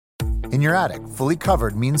In your attic, fully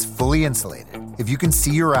covered means fully insulated. If you can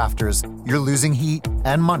see your rafters, you're losing heat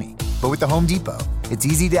and money. But with the Home Depot, it's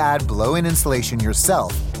easy to add blow-in insulation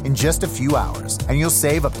yourself in just a few hours, and you'll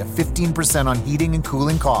save up to 15% on heating and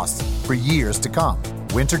cooling costs for years to come.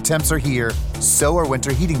 Winter temps are here, so are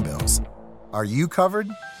winter heating bills. Are you covered?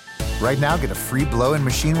 Right now, get a free blow-in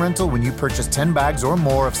machine rental when you purchase 10 bags or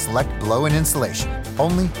more of select blow-in insulation,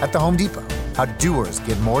 only at the Home Depot. How doers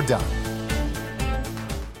get more done.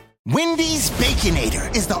 Wendy's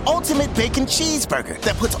Baconator is the ultimate bacon cheeseburger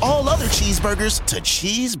that puts all other cheeseburgers to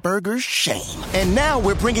cheeseburger shame. And now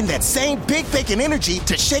we're bringing that same big bacon energy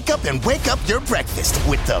to shake up and wake up your breakfast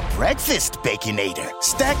with the Breakfast Baconator.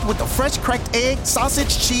 Stacked with the fresh cracked egg,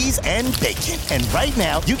 sausage, cheese, and bacon. And right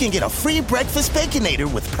now, you can get a free Breakfast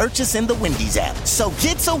Baconator with purchase in the Wendy's app. So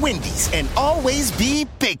get to Wendy's and always be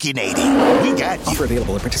baconating. We got you. Offer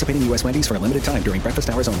available at participating U.S. Wendy's for a limited time during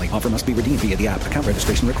breakfast hours only. Offer must be redeemed via the app. Account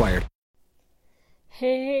registration required.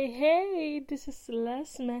 Hey, this is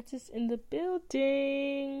Celeste Mattis in the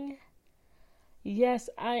building. Yes,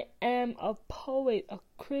 I am a poet, a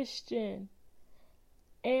Christian,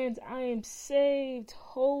 and I am saved,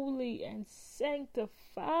 holy, and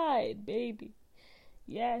sanctified, baby.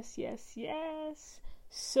 Yes.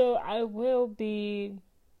 So I will be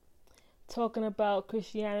talking about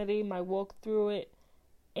Christianity, my walk through it,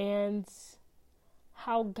 and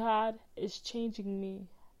how God is changing me.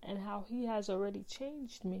 And how he has already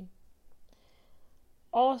changed me.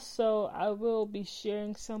 Also, I will be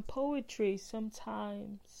sharing some poetry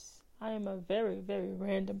sometimes. I am a very, very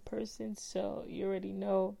random person, so you already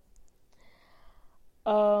know.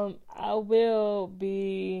 I will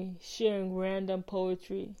be sharing random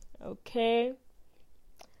poetry, okay?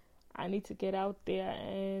 I need to get out there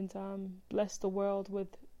and bless the world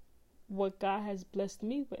with what God has blessed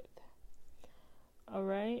me with. All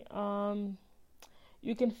right?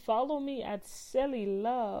 You can follow me at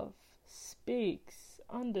SellyLoveSpeaks_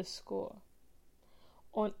 on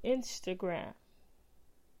Instagram.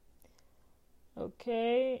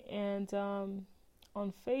 Okay, and on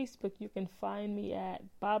Facebook you can find me at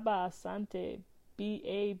Baba Asante,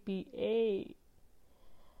 BABA,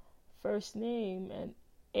 first name, and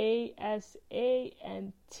ASANTE,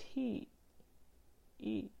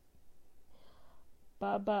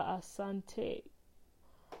 Baba Asante.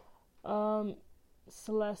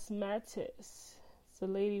 Celeste Mattis. It's a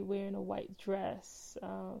lady wearing a white dress.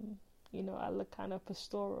 I look kind of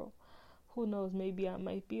pastoral. Who knows? Maybe I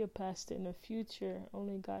might be a pastor in the future.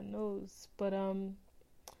 Only God knows. But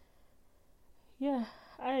yeah,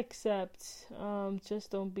 I accept. Just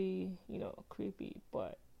don't be, creepy.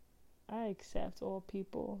 But I accept all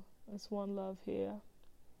people. It's one love here.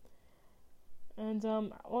 And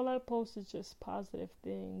all I post is just positive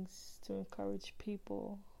things to encourage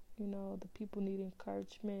people. The people need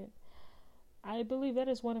encouragement. I believe that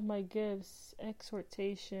is one of my gifts,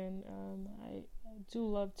 exhortation. I do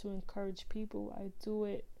love to encourage people. I do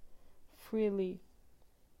it freely,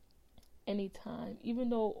 anytime,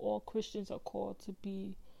 even though all Christians are called to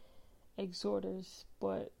be exhorters,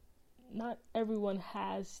 but not everyone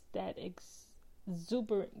has that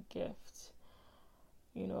exuberant gift.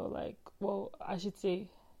 I should say,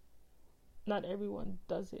 not everyone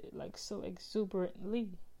does it so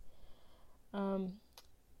exuberantly.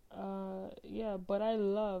 But I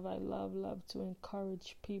love to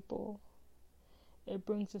encourage people. It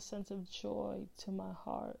brings a sense of joy to my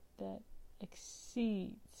heart that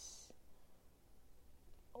exceeds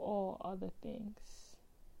all other things,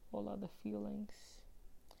 all other feelings.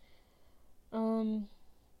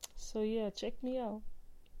 So yeah, check me out.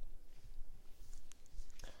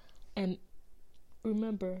 And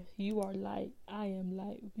remember, you are light, I am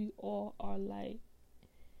light, we all are light.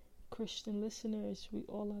 Christian listeners, we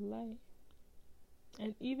all are light.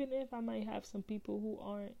 And even if I might have some people who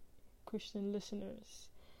aren't Christian listeners,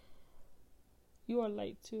 you are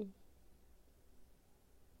light too.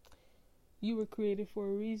 You were created for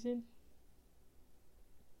a reason,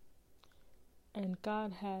 and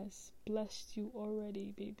God has blessed you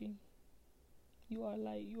already, baby. You are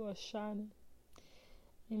light, you are shining.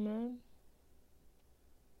 Amen.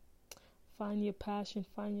 Find your passion,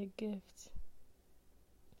 find your gift,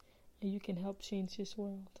 and you can help change this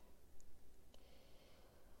world.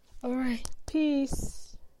 Alright,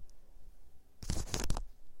 peace.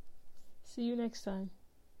 See you next time.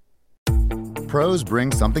 Pros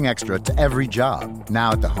bring something extra to every job.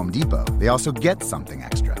 Now at the Home Depot, they also get something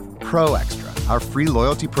extra. Pro Extra, our free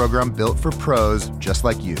loyalty program built for pros just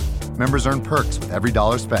like you. Members earn perks with every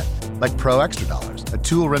dollar spent, like Pro Extra Dollars, a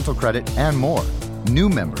tool rental credit, and more. New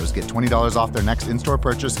members get $20 off their next in-store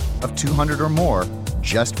purchase of $200 or more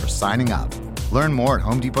just for signing up. Learn more at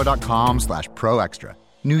homedepot.com/Pro Extra.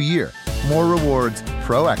 New year, more rewards,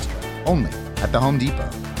 Pro Extra, only at the Home Depot.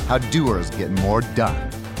 How doers get more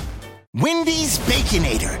done. Wendy's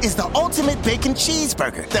Baconator is the ultimate bacon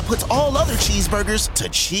cheeseburger that puts all other cheeseburgers to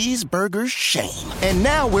cheeseburger shame. And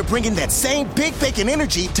now we're bringing that same big bacon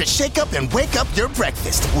energy to shake up and wake up your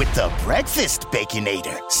breakfast with the Breakfast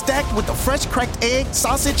Baconator. Stacked with the fresh cracked egg,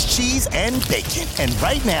 sausage, cheese, and bacon. And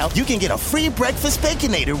right now, you can get a free Breakfast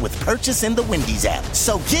Baconator with purchase in the Wendy's app.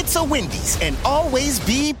 So get to Wendy's and always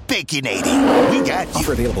be baconating. We got you.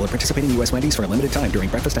 Offer available at participating U.S. Wendy's for a limited time during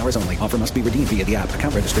breakfast hours only. Offer must be redeemed via the app.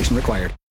 Account registration required.